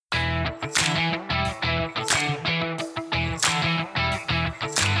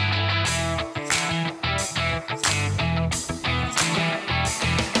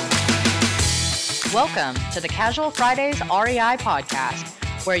Welcome to the Casual Fridays REI podcast,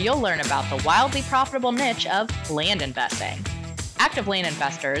 where you'll learn about the wildly profitable niche of land investing. Active land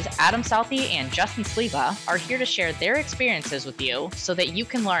investors Adam Southey and Justin Sleva are here to share their experiences with you so that you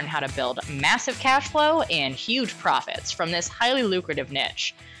can learn how to build massive cash flow and huge profits from this highly lucrative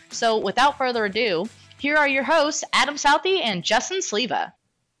niche. So without further ado, here are your hosts, Adam Southey and Justin Sleva.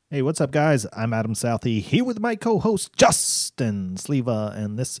 Hey, what's up, guys? I'm Adam Southey, here with my co-host, Justin Sleva,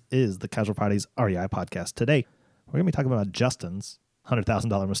 and this is the Casual Fridays REI podcast. Today, we're going to be talking about Justin's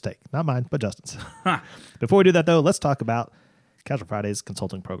 $100,000 mistake. Not mine, but Justin's. Before we do that, though, let's talk about Casual Fridays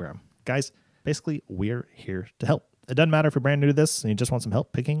consulting program. Guys, basically, we're here to help. It doesn't matter if you're brand new to this and you just want some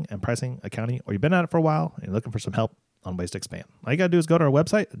help picking and pricing, accounting, or you've been at it for a while and you're looking for some help on ways to expand. All you got to do is go to our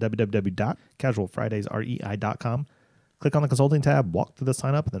website, www.casualfridaysrei.com. Click on the consulting tab, walk through the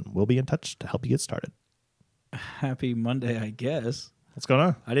sign up, and then we'll be in touch to help you get started. Happy Monday, I guess. What's going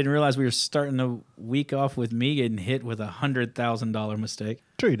on? I didn't realize we were starting the week off with me getting hit with a $100,000 mistake.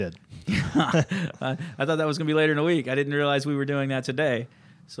 Sure you did. I thought that was going to be later in the week. I didn't realize we were doing that today.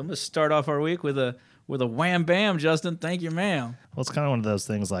 So I'm going to start off our week with a wham bam, Justin. Thank you, ma'am. Well, it's kind of one of those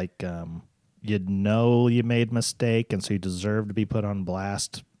things like you know you made a mistake, and so you deserve to be put on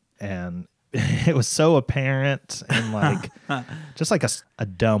blast, and it was so apparent and like just like a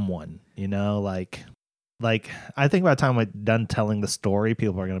dumb one, you know, like I think by the time we're done telling the story,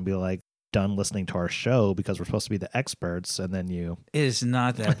 people are going to be like done listening to our show because we're supposed to be the experts. And then It's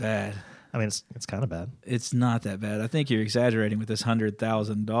not that bad. I mean, it's kind of bad. It's not that bad. I think you're exaggerating with this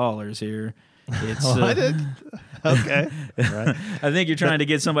 $100,000 here. It's I did. Okay. Right. I think you're trying to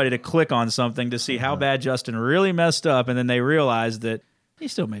get somebody to click on something to see how bad Justin really messed up. And then they realize that he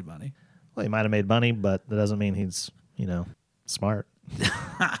still made money. Well, he might have made money, but that doesn't mean he's, smart.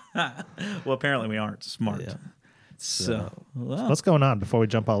 Well, apparently we aren't smart. Yeah. So what's going on before we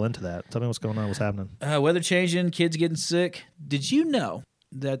jump all into that? Tell me what's going on, what's happening. Weather changing, kids getting sick. Did you know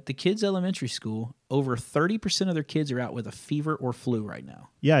that the kids' elementary school, over 30% of their kids are out with a fever or flu right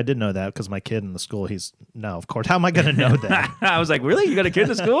now? Yeah, I did know that because my kid in the school, no, of course. How am I going to know that? I was like, really? You got a kid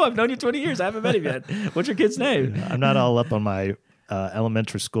in school? I've known you 20 years. I haven't met him yet. What's your kid's name? I'm not all up on my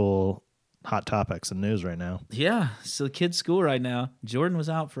elementary school hot topics and news right now. Yeah, so the kid's school right now. Jordan was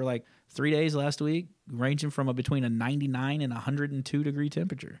out for like 3 days last week, ranging from between a 99 and 102 degree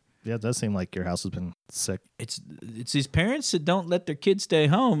temperature. Yeah, it does seem like your house has been sick. It's these parents that don't let their kids stay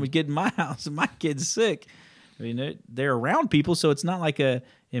home and get in my house, and my kid's sick. I mean, they're around people, so it's not like a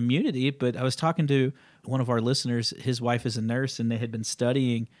immunity. But I was talking to one of our listeners. His wife is a nurse, and they had been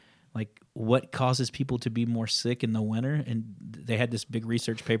studying like what causes people to be more sick in the winter. And they had this big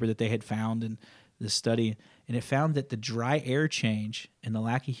research paper that they had found in this study, and it found that the dry air change and the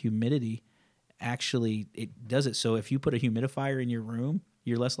lack of humidity actually it does it. So if you put a humidifier in your room,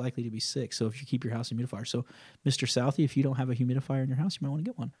 you're less likely to be sick. So if you keep your house humidifier. So Mr. Southey, if you don't have a humidifier in your house, you might want to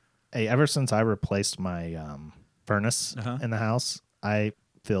get one. Hey, ever since I replaced my furnace in the house, I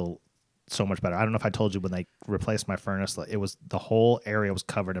feel so much better. I don't know if I told you when they replaced my furnace, the whole area was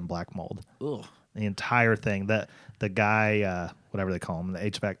covered in black mold. Ugh. The entire thing. The guy, whatever they call him, the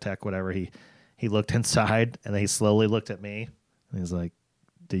HVAC tech, whatever, he looked inside and then he slowly looked at me and he's like,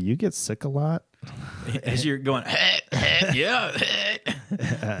 "Do you get sick a lot?" As you're going, yeah.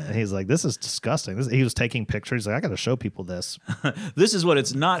 And he's like, "This is disgusting." He was taking pictures. He's like, "I got to show people this." This is what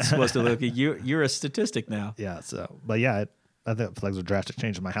it's not supposed to look like. You're a statistic now. Yeah. So, but yeah, I think there's a drastic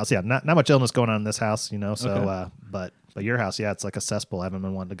change in my house. Yeah, not much illness going on in this house, So, okay. But your house, yeah, it's like a cesspool. I haven't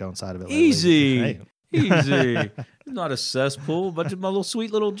been wanting to go inside of it lately. Easy. Hey. Easy. Not a cesspool, but my little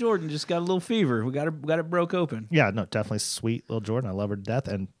sweet little Jordan just got a little fever. We got it broke open. Yeah, no, definitely sweet little Jordan. I love her to death.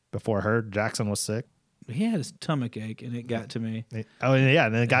 And before her, Jackson was sick. He had his stomach ache, and it got to me. Oh, yeah,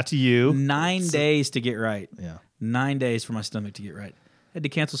 and then it got to you. 9 days to get right. Yeah. 9 days for my stomach to get right. I had to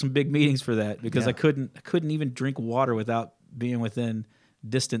cancel some big meetings for that because I couldn't even drink water without being within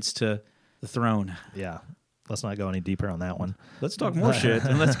distance to the throne. Yeah. Let's not go any deeper on that one. Let's talk more shit,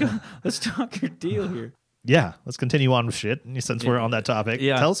 and let's talk your deal here. Yeah, let's continue on with shit since we're on that topic.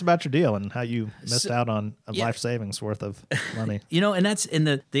 Yeah. Tell us about your deal and how you missed out on a life savings worth of money. And that's in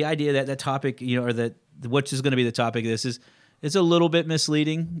the idea that topic, or that which is going to be the topic of this is it's a little bit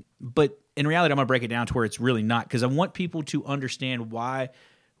misleading, but in reality, I'm going to break it down to where it's really not, because I want people to understand why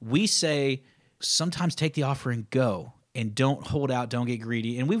we say sometimes take the offer and go, and don't hold out, don't get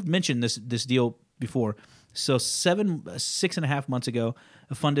greedy. And we've mentioned this deal before. So 6.5 months ago,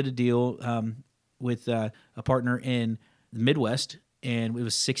 I funded a deal with a partner in the Midwest, and it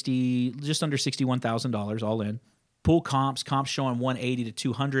was just under $61,000 all in. Pool comps showing 180 to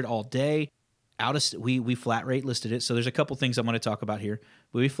 200 all day. We flat rate listed it. So there's a couple things I'm going to talk about here.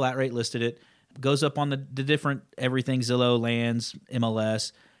 But we flat rate listed it. goes up on the different everything, Zillow, Lands,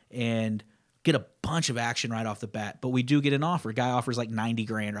 MLS, and get a bunch of action right off the bat. But we do get an offer. Guy offers like 90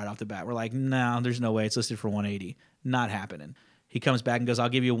 grand right off the bat. We're like, no, there's no way. It's listed for 180. Not happening. He comes back and goes, I'll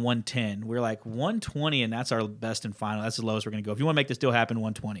give you 110. We're like, 120, and that's our best and final. That's the lowest we're going to go. If you want to make this deal happen,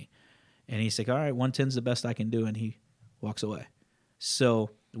 120. And he's like, all right, 110 is the best I can do. And he walks away. So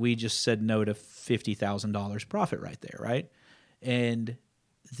we just said no to $50,000 profit right there, right? And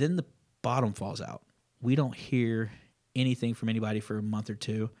then the bottom falls out. We don't hear anything from anybody for a month or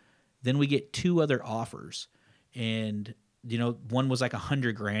two. Then we get 2 other offers. And, one was like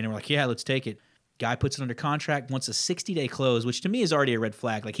 100 grand. And we're like, yeah, let's take it. Guy puts it under contract, wants a 60-day close, which to me is already a red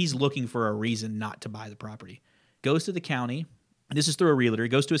flag. Like, he's looking for a reason not to buy the property. Goes to the county. And this is through a realtor. He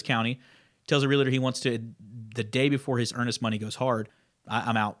goes to his county, tells a realtor he wants to, the day before his earnest money goes hard,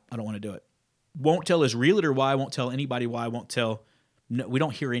 I'm out. I don't want to do it. Won't tell his realtor why. Won't tell anybody why. Won't tell. No, we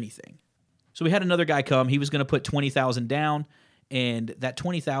don't hear anything. So we had another guy come. He was going to put $20,000 down. And that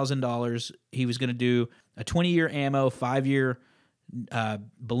 $20,000, he was going to do a 20-year ammo, 5-year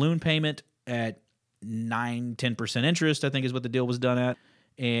balloon payment at 9-10% interest, I think is what the deal was done at.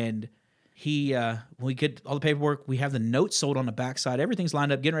 And he, when we get all the paperwork, we have the notes sold on the backside. Everything's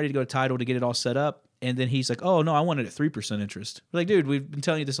lined up, getting ready to go to title to get it all set up. And then he's like, oh, no, I wanted at 3% interest. We're like, dude, we've been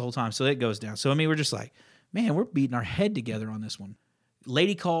telling you this the whole time. So it goes down. So, we're just like, man, we're beating our head together on this one.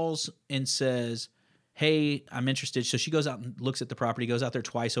 Lady calls and says, hey, I'm interested. So she goes out and looks at the property, goes out there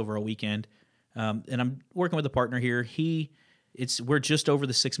twice over a weekend. And I'm working with a partner here. We're just over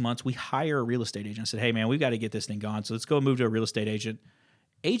the 6 months. We hire a real estate agent. I said, hey, man, we've got to get this thing gone. So let's go move to a real estate agent.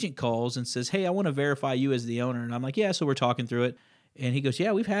 Agent calls and says, hey, I want to verify you as the owner. And I'm like, yeah. So we're talking through it. And he goes,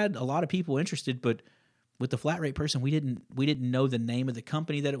 yeah, we've had a lot of people interested, but with the flat rate person, we didn't know the name of the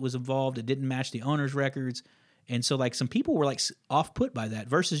company that it was involved. It didn't match the owner's records. And so like some people were like off put by that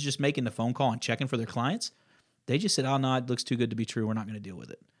versus just making the phone call and checking for their clients. They just said, oh, no, it looks too good to be true. We're not going to deal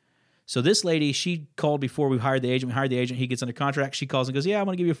with it. So this lady, she called before we hired the agent. We hired the agent. He gets under contract. She calls and goes, yeah, I'm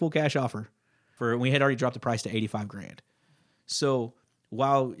going to give you a full cash offer. We had already dropped the price to 85 grand. So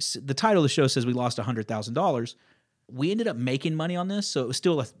while the title of the show says we lost $100,000, we ended up making money on this. So it was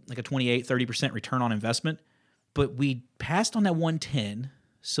still like a 28-30% return on investment. But we passed on that 110.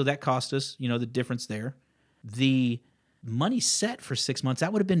 So that cost us, the difference there. The money set for 6 months,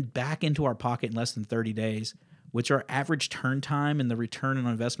 that would have been back into our pocket in less than 30 days, which our average turn time and the return on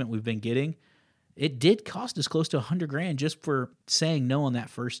investment we've been getting, it did cost us close to $100 grand just for saying no on that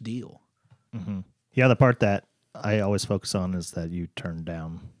first deal. Mm-hmm. Yeah, the part that I always focus on is that you turned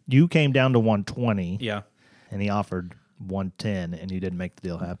down. You came down to 120. Yeah. And he offered 110, and you didn't make the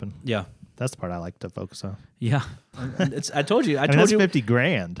deal happen. Yeah. That's the part I like to focus on. Yeah, I told you. That's $50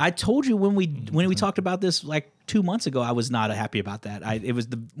 grand. I told you when we talked about this like 2 months ago, I was not happy about that. It was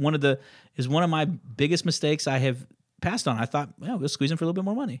one of my biggest mistakes I have passed on. I thought, well, we'll squeeze in for a little bit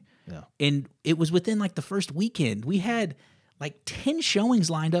more money. Yeah, and it was within like the first weekend. We had like 10 showings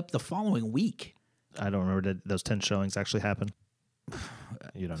lined up the following week. I don't remember did those 10 showings actually happen.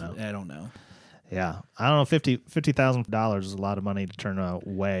 You don't know. I don't know. Yeah, I don't know. $50,000 is a lot of money to turn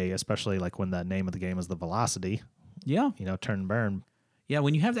away, especially like when the name of the game is the velocity. Yeah, turn and burn. Yeah,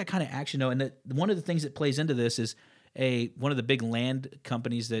 when you have that kind of action, though, and one of the things that plays into this is one of the big land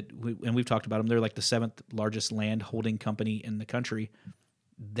companies that we've talked about them. They're like the 7th largest land holding company in the country.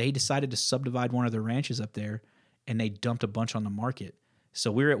 They decided to subdivide one of their ranches up there, and they dumped a bunch on the market. So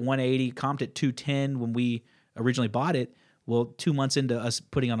we were at 180, comped at 210 when we originally bought it. Well, 2 months into us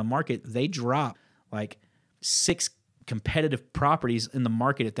putting on the market, they dropped like 6 competitive properties in the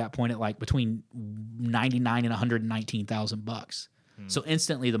market at that point at like between $99,000 and $119,000. So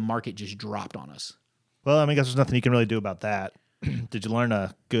instantly the market just dropped on us. Well, I guess there's nothing you can really do about that. Did you learn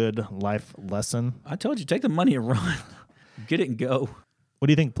a good life lesson? I told you, take the money and run. Get it and go. What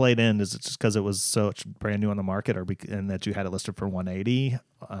do you think played in? Is it just because it was so brand new on the market and that you had it listed for 180?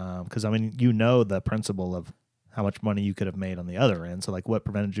 Because, the principle of how much money you could have made on the other end. So, like, what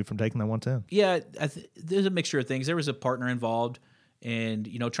prevented you from taking that 110? Yeah, there's a mixture of things. There was a partner involved and,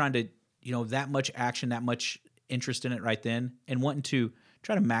 trying to, that much action, that much interest in it right then and wanting to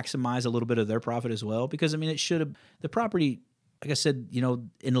try to maximize a little bit of their profit as well. Because, it should have – the property, like I said,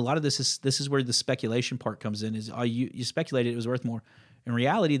 in a lot of this is where the speculation part comes in is you speculated it was worth more. In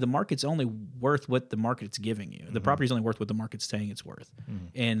reality, the market's only worth what the market's giving you. The property's only worth what the market's saying it's worth. Mm-hmm.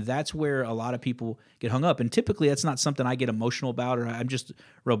 And that's where a lot of people get hung up. And typically that's not something I get emotional about or I'm just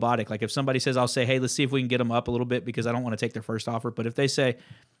robotic. Like if somebody says, I'll say, hey, let's see if we can get them up a little bit because I don't want to take their first offer. But if they say,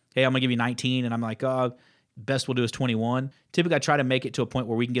 hey, I'm going to give you 19 and I'm like, oh, best we'll do is 21. Typically I try to make it to a point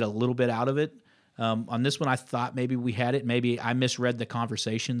where we can get a little bit out of it. On this one, I thought maybe we had it. Maybe I misread the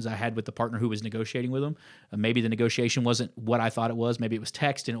conversations I had with the partner who was negotiating with them. Maybe the negotiation wasn't what I thought it was. Maybe it was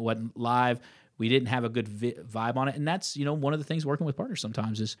text and it wasn't live. We didn't have a good vibe on it. And that's, one of the things working with partners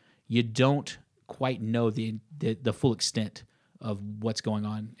sometimes is you don't quite know the full extent of what's going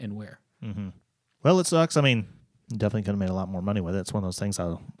on and where. Mm-hmm. Well, it sucks. I mean, definitely could have made a lot more money with it. It's one of those things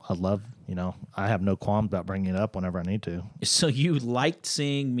I love. I have no qualms about bringing it up whenever I need to. So you liked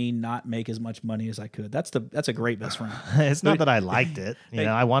seeing me not make as much money as I could. That's a great best friend. It's not that I liked it.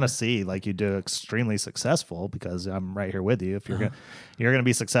 I want to see like you do extremely successful because I'm right here with you. If you're gonna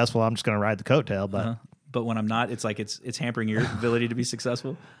be successful, I'm just gonna ride the coattail. But but when I'm not, it's like it's hampering your ability to be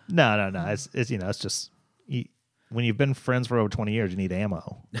successful. No. It's it's just when you've been friends for over 20 years, you need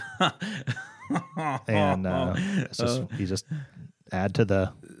ammo. And it's just you just add to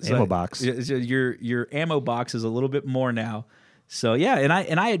the ammo box. Your ammo box is a little bit more now. So yeah,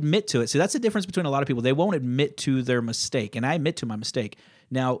 and I admit to it. So that's the difference between a lot of people. They won't admit to their mistake, and I admit to my mistake.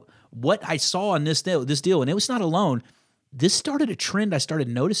 Now, what I saw on this deal, and it was not alone. This started a trend I started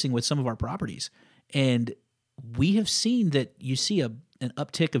noticing with some of our properties, and we have seen that you see an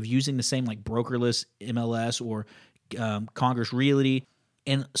uptick of using the same like brokerless MLS or Congress Realty.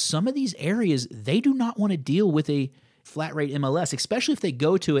 And some of these areas, they do not want to deal with a flat rate MLS, especially if they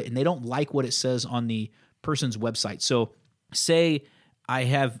go to it and they don't like what it says on the person's website. So say I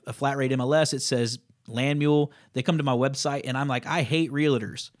have a flat rate MLS, it says Land Mule. They come to my website and I'm like, I hate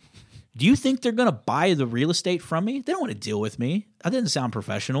realtors. Do you think they're going to buy the real estate from me? They don't want to deal with me. That didn't sound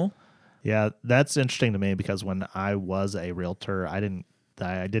professional. Yeah, that's interesting to me because when I was a realtor, I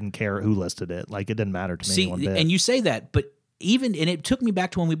didn't care who listed it. Like it didn't matter to me one bit. And you say that, but and it took me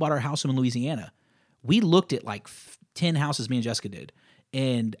back to when we bought our house in Louisiana. We looked at like 10 houses, me and Jessica did.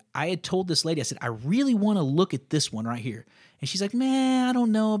 And I had told this lady, I said, I really want to look at this one right here. And she's like, man, I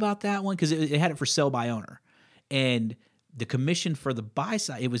don't know about that one because it had it for sell by owner. And the commission for the buy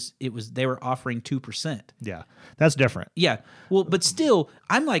side, it was they were offering 2%. Yeah, that's different. Yeah. Well, but still,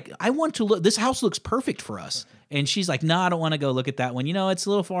 I'm like, I want to look. This house looks perfect for us. And she's like, no, I don't want to go look at that one. It's a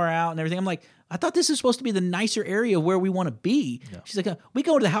little far out and everything. I'm like, I thought this is supposed to be the nicer area where we want to be. Yeah. She's like, we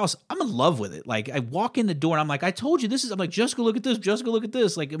go to the house. I'm in love with it. Like I walk in the door and I'm like, I told you this is, I'm like, Jessica, look at this. Jessica, look at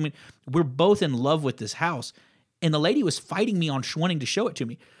this. Like, I mean, we're both in love with this house. And the lady was fighting me on wanting to show it to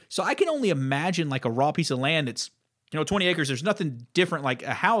me. So I can only imagine like a raw piece of land. It's, 20 acres. There's nothing different. Like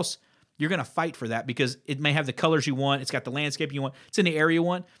a house, you're going to fight for that because it may have the colors you want. It's got the landscape you want. It's in the area you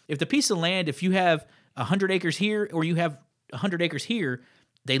want. If the piece of land, if you have 100 acres here or you have 100 acres here,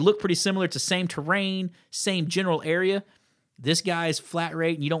 they look pretty similar. It's the same terrain, same general area. This guy's flat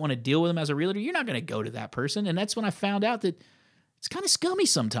rate and you don't want to deal with him as a realtor, you're not going to go to that person. And that's when I found out that it's kind of scummy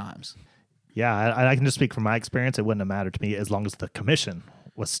sometimes. Yeah, I can just speak from my experience. It wouldn't have mattered to me as long as the commission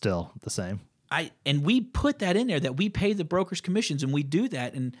was still the same. And we put that in there that we pay the brokers commissions and we do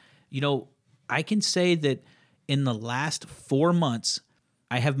that. And, I can say that in the last 4 months,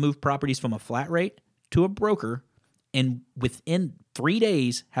 I have moved properties from a flat rate to a broker and within 3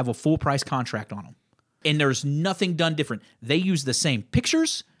 days have a full price contract on them. And there's nothing done different. They use the same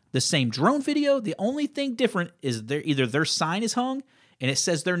pictures, the same drone video. The only thing different is either their sign is hung and it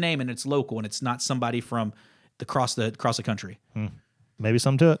says their name and it's local and it's not somebody from across the country. Maybe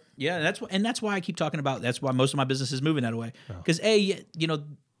some to it. Yeah, that's why I keep talking about. That's why most of my business is moving that way. Because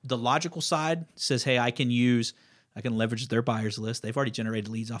the logical side says, hey, I can leverage their buyers list. They've already generated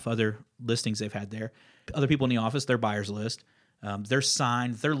leads off other listings they've had there. Other people in the office, their buyers list. They're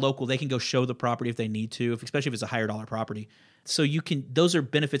signed. They're local. They can go show the property if they need to, especially if it's a higher dollar property. So those are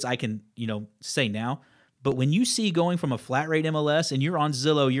benefits I can, say now. But when you see going from a flat rate MLS and you're on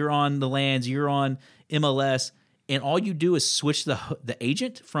Zillow, you're on the Lands, you're on MLS, and all you do is switch the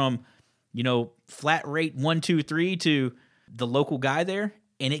agent from, flat rate 1, 2, 3 to the local guy there,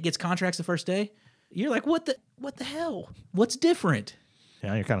 and it gets contracts the first day, you're like, what the hell? What's different?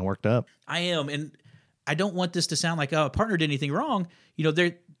 Yeah, you're kind of worked up. I am, and I don't want this to sound like, a partner did anything wrong.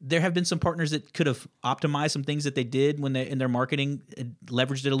 There have been some partners that could have optimized some things that they did when they in their marketing,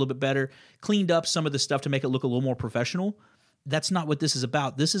 leveraged it a little bit better, cleaned up some of the stuff to make it look a little more professional. That's not what this is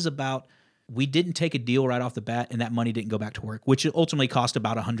about. This is about we didn't take a deal right off the bat, and that money didn't go back to work, which ultimately cost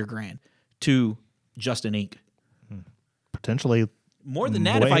about $100,000 to Justin Inc. Potentially more than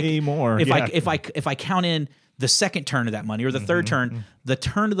that. If I count in the second turn of that money or the third turn, the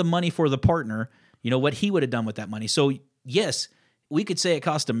turn of the money for the partner, what he would have done with that money. So yes, we could say it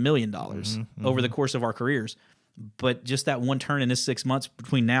cost $1 million over the course of our careers, but just that one turn in this 6 months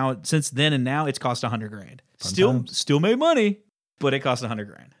since then and now, it's cost $100,000. Still made money, but it cost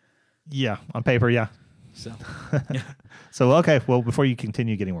 $100,000. Yeah, on paper, yeah. So So, okay, well, before you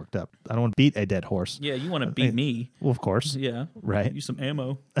continue getting worked up, I don't want to beat a dead horse. yeah, you want to beat me? Well, of course. Yeah, Right. Use some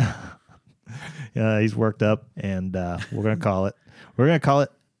ammo. He's worked up, and we're going to call it. We're going to call it,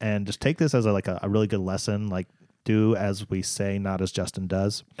 and just take this as a really good lesson. Like, do as we say, not as Justin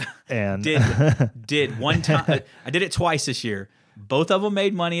does. And did one time. I did it twice this year. Both of them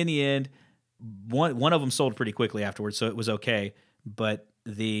made money in the end. One of them sold pretty quickly afterwards, so it was okay. But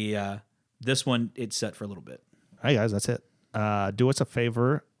this one, it's set for a little bit. All right, guys, that's it. Do us a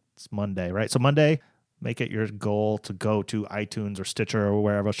favor. It's Monday, right? So Monday, make it your goal to go to iTunes or Stitcher or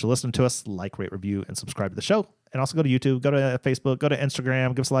wherever else you listen to us, like, rate, review, and subscribe to the show. And also go to YouTube, go to Facebook, go to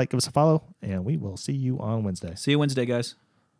Instagram, give us a like, give us a follow, and we will see you on Wednesday. See you Wednesday, guys.